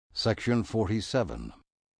Section 47.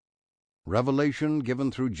 Revelation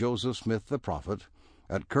given through Joseph Smith the prophet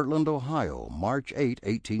at Kirtland, Ohio, March 8,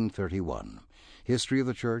 1831. History of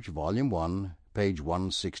the Church, Volume 1, page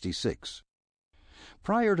 166.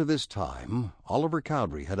 Prior to this time, Oliver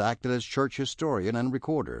Cowdery had acted as church historian and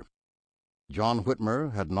recorder. John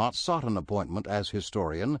Whitmer had not sought an appointment as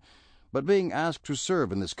historian, but being asked to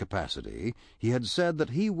serve in this capacity, he had said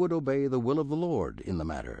that he would obey the will of the Lord in the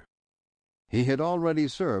matter. He had already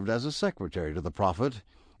served as a secretary to the prophet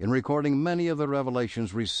in recording many of the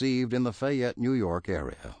revelations received in the Fayette, New York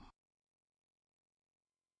area.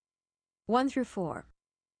 1 through 4.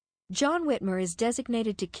 John Whitmer is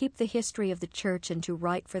designated to keep the history of the church and to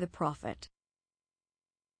write for the prophet.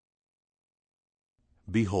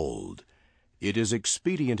 Behold, it is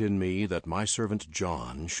expedient in me that my servant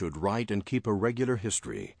John should write and keep a regular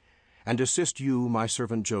history, and assist you, my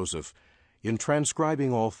servant Joseph, in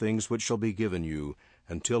transcribing all things which shall be given you,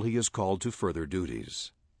 until he is called to further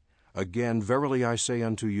duties. Again, verily I say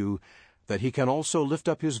unto you, that he can also lift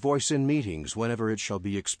up his voice in meetings whenever it shall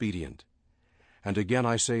be expedient. And again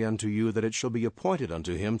I say unto you, that it shall be appointed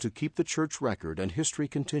unto him to keep the church record and history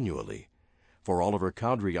continually. For Oliver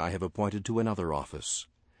Cowdery I have appointed to another office.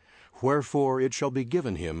 Wherefore it shall be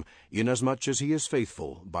given him, inasmuch as he is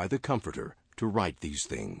faithful, by the Comforter, to write these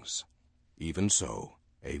things. Even so,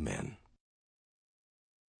 Amen.